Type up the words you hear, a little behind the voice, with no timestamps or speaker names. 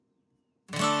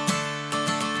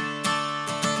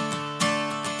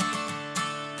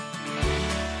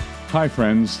Hi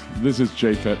friends, this is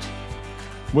Japhet.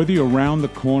 Whether you're around the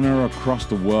corner or across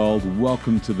the world,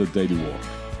 welcome to the Daily Walk.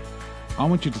 I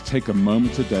want you to take a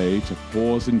moment today to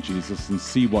pause in Jesus and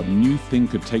see what new thing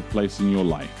could take place in your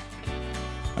life.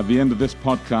 At the end of this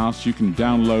podcast, you can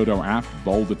download our app,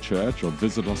 Boulder Church, or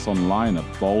visit us online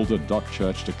at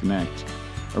boulder.church to connect.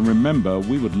 And remember,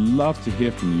 we would love to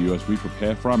hear from you as we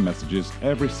prepare for our messages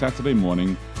every Saturday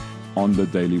morning on the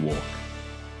Daily Walk.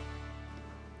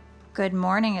 Good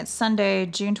morning. It's Sunday,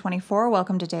 June 24.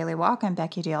 Welcome to Daily Walk. I'm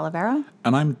Becky De Oliveira.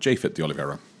 And I'm Japhet De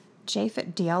Oliveira.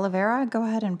 Japhet De Oliveira, go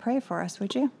ahead and pray for us,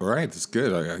 would you? All right, that's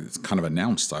good. It's kind of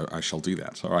announced. I shall do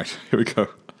that. All right, here we go.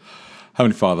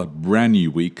 Heavenly Father, brand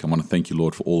new week. I want to thank you,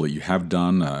 Lord, for all that you have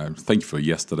done. Thank you for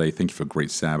yesterday. Thank you for a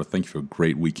great Sabbath. Thank you for a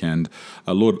great weekend.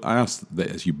 Lord, I ask that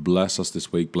as you bless us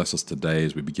this week, bless us today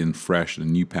as we begin fresh in a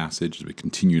new passage, as we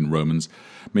continue in Romans.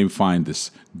 May we find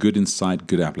this good insight,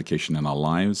 good application in our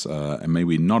lives. And may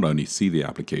we not only see the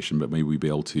application, but may we be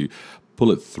able to pull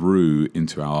it through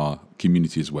into our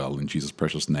community as well. In Jesus'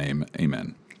 precious name,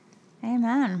 amen.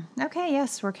 Amen. Okay,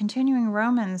 yes, we're continuing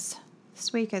Romans.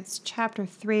 This week it's chapter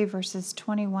 3, verses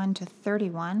 21 to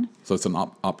 31. So it's an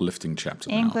uplifting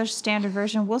chapter now. English Standard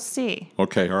Version. We'll see.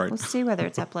 Okay, all right. We'll see whether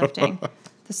it's uplifting.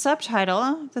 The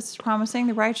subtitle, this is promising,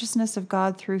 the righteousness of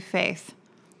God through faith.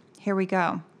 Here we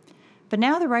go. But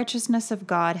now the righteousness of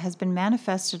God has been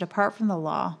manifested apart from the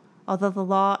law, although the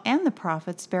law and the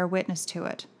prophets bear witness to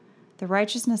it. The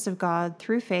righteousness of God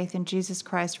through faith in Jesus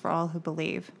Christ for all who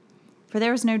believe. For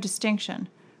there is no distinction,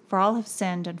 for all have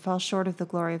sinned and fall short of the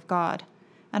glory of God,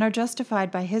 and are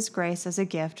justified by his grace as a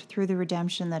gift through the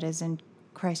redemption that is in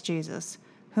Christ Jesus,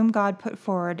 whom God put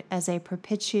forward as a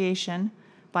propitiation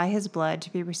by his blood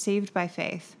to be received by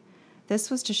faith. This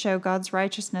was to show God's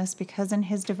righteousness because in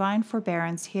his divine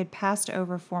forbearance he had passed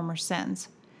over former sins.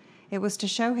 It was to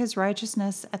show his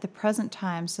righteousness at the present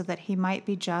time so that he might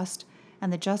be just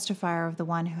and the justifier of the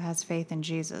one who has faith in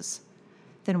Jesus.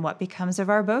 Then what becomes of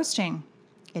our boasting?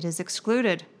 It is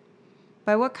excluded.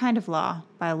 By what kind of law?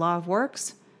 By a law of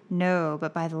works? No,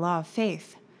 but by the law of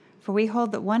faith. For we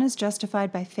hold that one is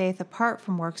justified by faith apart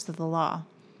from works of the law.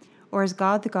 Or is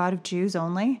God the God of Jews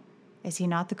only? Is he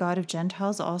not the God of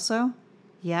Gentiles also?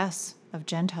 Yes, of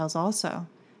Gentiles also,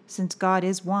 since God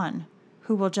is one,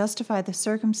 who will justify the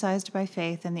circumcised by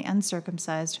faith and the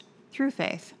uncircumcised through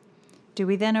faith. Do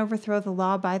we then overthrow the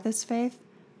law by this faith?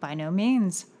 By no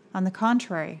means. On the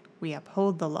contrary, we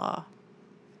uphold the law.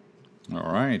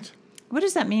 All right. What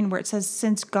does that mean where it says,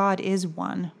 since God is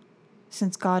one?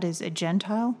 Since God is a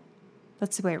Gentile?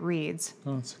 That's the way it reads.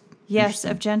 Oh, that's Yes,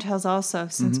 of Gentiles also,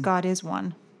 since God is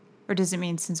one. Or does it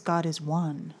mean since God is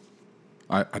one?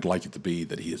 I'd like it to be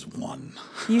that he is one.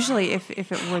 Usually, if it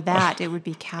were that, it would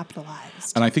be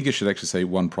capitalized. And I think it should actually say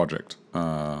one project.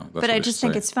 But I just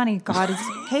think it's funny. God is,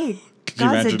 hey, Could you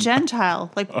God's a imagine?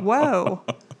 Gentile. Like, whoa.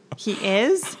 He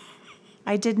is?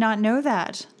 I did not know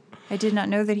that. I did not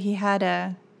know that he had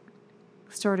a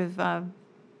sort of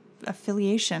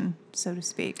affiliation, so to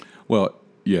speak. Well,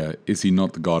 yeah. Is he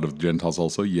not the God of Gentiles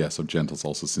also? Yes, of Gentiles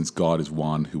also, since God is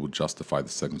one who will justify the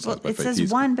circumcised Well, by it faith. says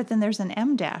He's- one, but then there's an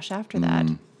M dash after that.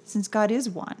 Since God is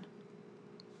one.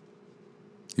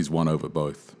 He's one over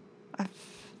both. I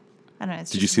don't know.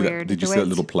 It's Did you just see weird. that? Did you The see way that it's-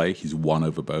 little play? He's won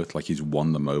over both. Like he's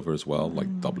won them over as well. Like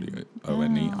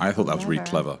WONE. I thought that was really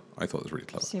clever. clever. I thought it was really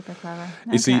clever. Super clever.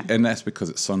 You see, Okay. and that's because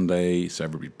it's Sunday, so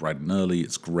everybody's bright and early.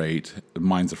 It's great. The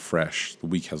minds are fresh. The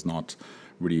week has not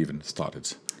really even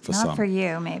started for Not some. for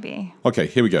you, maybe. Okay,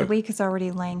 here we go. The week is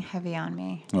already laying heavy on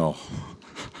me. Oh,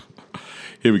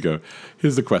 here we go.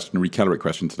 Here's the question, a recalibrate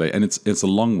question today, and it's a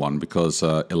long one because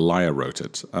Elijah wrote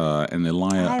it, and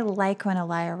Elijah. I like when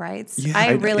Elijah writes. Yeah,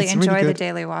 I really it's enjoy the good.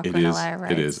 Daily Walk It when is. Elijah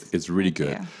writes. It is. It's really Thank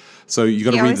good. you. So you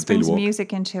got He to read always the Daily brings Walk.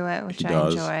 music into it, which He I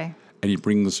does, enjoy. and he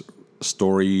brings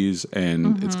stories,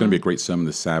 and it's going to be a great sermon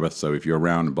this Sabbath. So if you're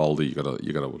around in Boulder, you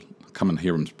gotta come and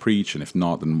hear him preach, and if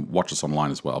not, then watch us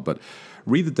online as well. But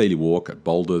read the Daily Walk at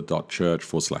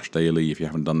boulder.church/daily. If you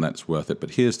haven't done that, it's worth it.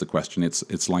 But here's the question: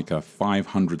 it's like a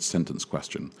 500 sentence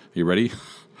question. Are you ready?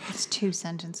 It's 2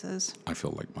 sentences. I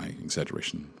feel like my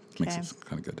exaggeration makes Okay. it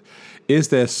kind of good. Is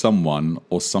there someone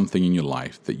or something in your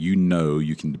life that you know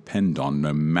you can depend on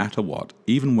no matter what,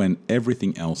 even when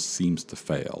everything else seems to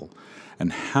fail?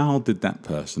 And how did that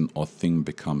person or thing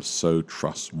become so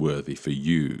trustworthy for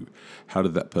you? How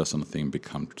did that person or thing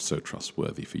become so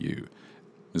trustworthy for you?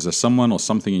 Is there someone or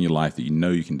something in your life that you know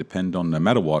you can depend on no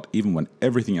matter what, even when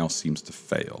everything else seems to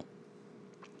fail?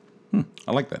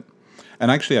 I like that. And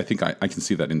actually, I think I can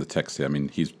see that in the text here. I mean,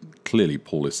 he's clearly,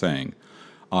 Paul is saying,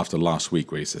 after last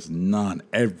week where he says, none,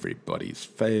 everybody's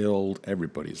failed,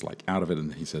 everybody's like out of it.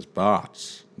 And he says,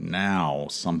 but now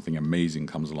something amazing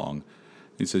comes along.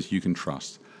 He says, you can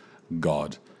trust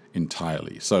God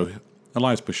entirely. So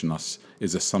Elias pushing us,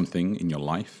 is there something in your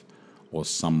life or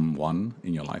someone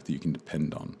in your life that you can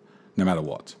depend on, no matter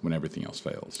what, when everything else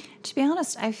fails? To be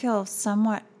honest, I feel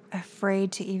somewhat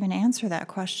afraid to even answer that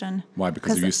question. Why?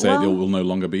 Because if you said it will no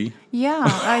longer be? Yeah,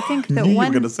 I think that Knew you were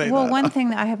gonna say that. one thing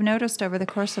that I have noticed over the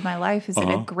course of my life is that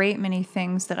a great many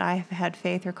things that I have had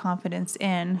faith or confidence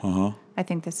in, I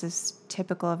think this is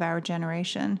typical of our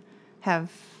generation,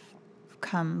 have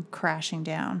come crashing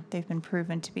down. They've been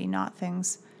proven to be not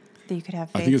things that you could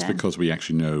have faith in. I think it's because we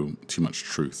actually know too much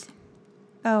truth.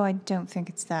 Oh, I don't think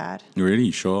it's that.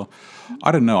 Really? Sure?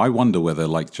 I don't know. I wonder whether,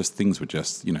 like, just things were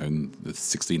just, in the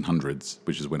 1600s,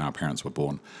 which is when our parents were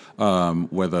born,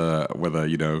 whether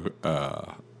a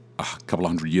couple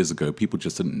of hundred years ago, people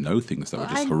just didn't know things that were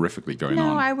just horrifically going on.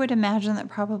 No, I would imagine that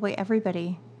probably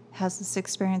everybody has this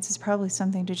experience. It's probably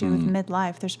something to do with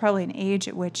midlife. There's probably an age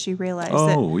at which you realize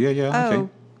okay.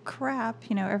 Crap,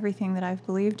 everything that I've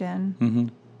believed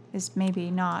in is maybe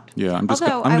not. Yeah, I'm just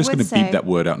going to beep that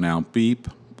word out now. Beep.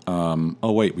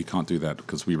 Oh, wait, we can't do that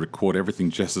because we record everything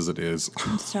just as it is.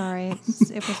 I'm sorry.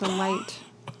 It was a light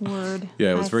word.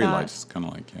 Yeah, it was very light. It's kind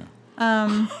of like,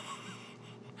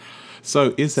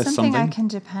 So is there something I can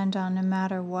depend on no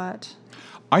matter what?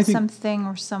 I think something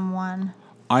or someone.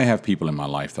 I have people in my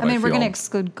life that I feel... we're going to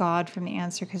exclude God from the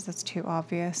answer because that's too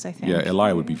obvious, I think. Yeah,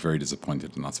 Elijah would be very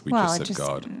disappointed in us. We just said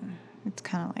God. It's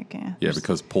kind of like... Yeah,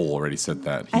 because Paul already said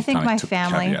that. I think my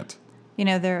family...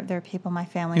 Caveat. There are people in my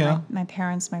family, my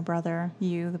parents, my brother,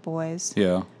 you, the boys.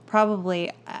 Yeah.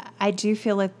 Probably, I do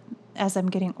feel like as I'm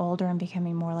getting older, I'm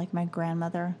becoming more like my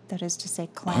grandmother, that is to say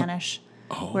clannish,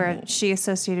 where she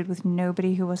associated with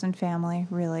nobody who wasn't family,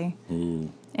 really.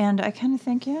 Ooh. And I kind of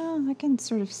think, I can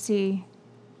sort of see...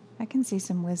 I can see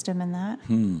some wisdom in that.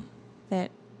 That,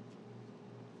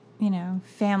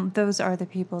 those are the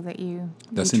people that you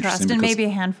trust. And maybe a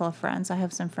handful of friends. I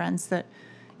have some friends that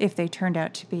if they turned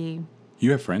out to be...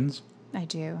 You have friends? I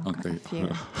do. A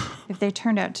few. If they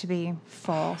turned out to be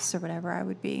false or whatever, I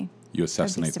would be... You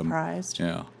assassinate them. Surprised.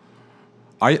 Yeah.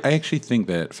 I actually think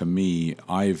that for me,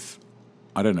 I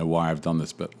don't know why I've done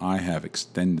this, but I have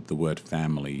extended the word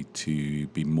family to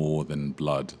be more than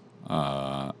blood.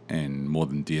 And more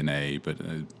than DNA,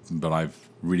 but I've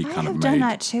really kind of done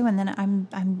that too, and then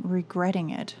I'm regretting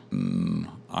it. I'm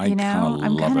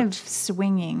kind of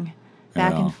swinging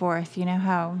back and forth. You know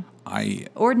how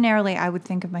ordinarily I would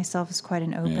think of myself as quite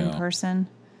an open person,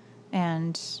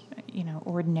 and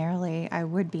ordinarily I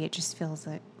would be. It just feels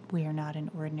that we are not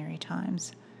in ordinary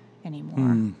times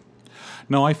anymore.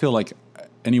 No, I feel like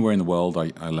anywhere in the world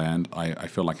I land, I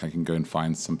feel like I can go and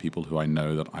find some people who I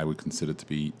know that I would consider to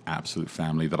be absolute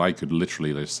family, that I could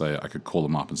literally, let's say, I could call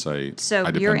them up and say, so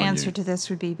your answer to this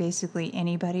would be basically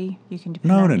anybody? You can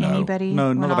depend on anybody?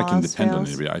 No, not that I can depend on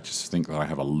anybody. I just think that I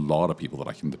have a lot of people that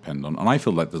I can depend on. And I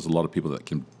feel like there's a lot of people that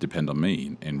can depend on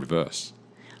me in reverse.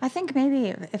 I think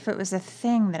maybe if it was a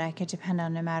thing that I could depend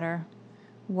on no matter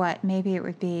what, maybe it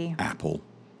would be... Apple.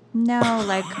 No,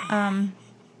 like...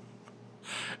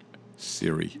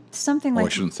 Siri. Something like... I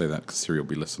shouldn't say that because Siri will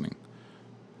be listening.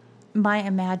 My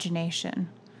imagination.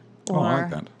 Or I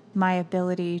like that. My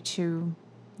ability to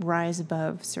rise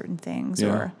above certain things.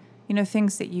 Or,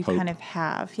 things that you kind of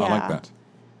have. Yeah. I like that.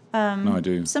 No, I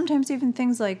do. Sometimes even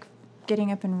things like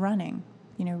getting up and running.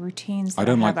 Routines that I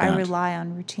don't like that. I rely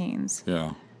on routines.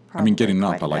 Yeah. Getting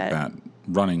up, I like that.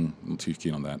 Running, I'm not too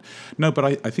keen on that. No, but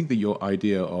I think that your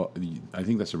idea, I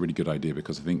think that's a really good idea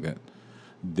because I think that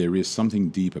there is something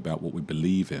deep about what we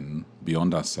believe in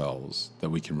beyond ourselves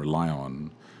that we can rely on.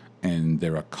 And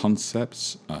there are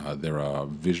concepts, there are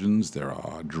visions, there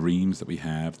are dreams that we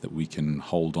have that we can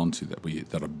hold on to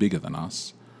that are bigger than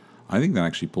us. I think that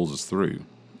actually pulls us through,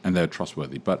 and they're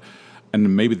trustworthy.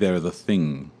 And maybe they're the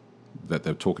thing that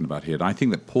they're talking about here. And I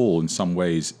think that Paul, in some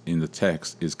ways, in the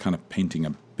text, is kind of painting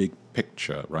a big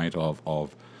picture, right,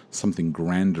 of something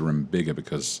grander and bigger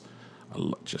because...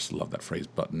 I just love that phrase,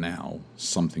 but now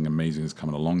something amazing is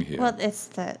coming along here. Well, it's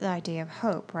the idea of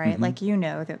hope, right? Like,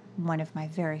 that one of my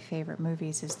very favorite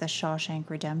movies is The Shawshank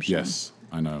Redemption. Yes,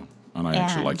 I know. And I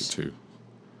actually like it too.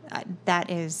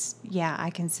 That is, I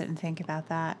can sit and think about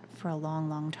that for a long,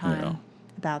 long time,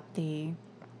 about the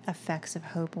effects of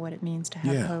hope, what it means to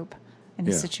have hope in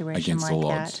a situation against like all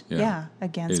that. Odds.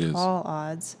 Against all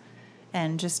odds.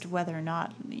 And just whether or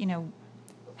not,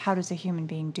 how does a human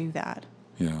being do that?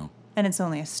 Yeah. And it's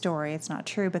only a story, it's not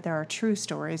true, but there are true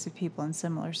stories of people in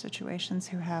similar situations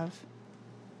who have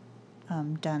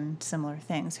done similar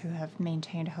things, who have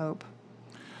maintained hope.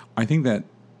 I think that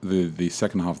the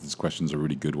second half of this question is a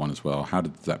really good one as well. How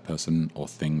did that person or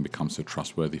thing become so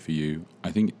trustworthy for you?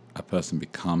 I think a person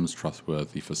becomes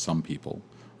trustworthy for some people,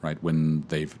 right, when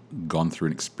they've gone through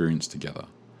an experience together.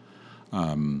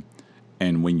 And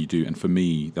when you do, and for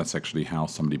me, that's actually how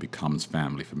somebody becomes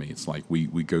family for me. It's like we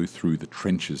go through the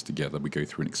trenches together, we go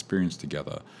through an experience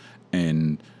together,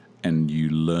 and you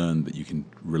learn that you can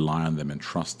rely on them and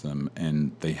trust them,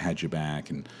 and they had your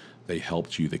back, and they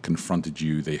helped you, they confronted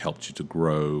you, they helped you to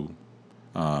grow.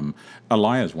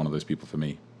 Elijah is one of those people for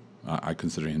me. I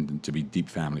consider him to be deep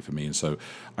family for me. And so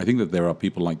I think that there are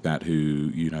people like that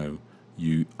who,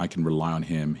 I can rely on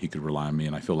him, he could rely on me,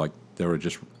 and I feel like there are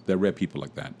rare people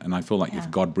like that. And I feel like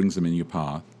if God brings them in your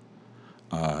path,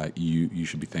 you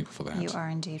should be thankful for that. You are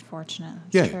indeed fortunate.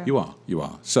 That's true. You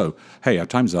are. So, hey, our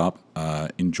time's up.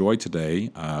 Enjoy today.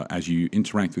 As you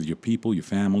interact with your people, your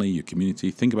family, your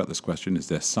community, think about this question. Is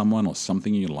there someone or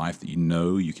something in your life that you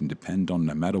know you can depend on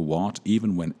no matter what,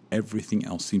 even when everything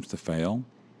else seems to fail?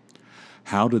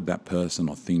 How did that person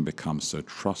or thing become so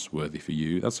trustworthy for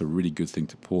you? That's a really good thing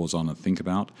to pause on and think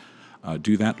about.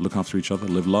 Do that, look after each other,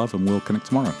 live love, and we'll connect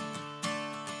tomorrow.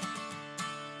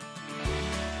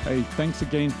 Hey, thanks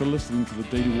again for listening to the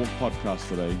Daily Walk podcast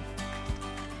today.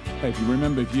 Hey,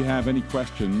 if you have any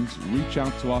questions, reach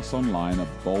out to us online at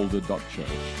boulder.church.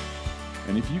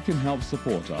 And if you can help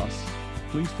support us,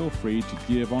 please feel free to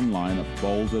give online at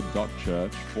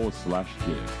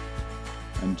boulder.church/give.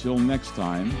 Until next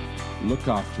time, look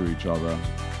after each other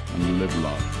and live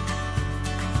love.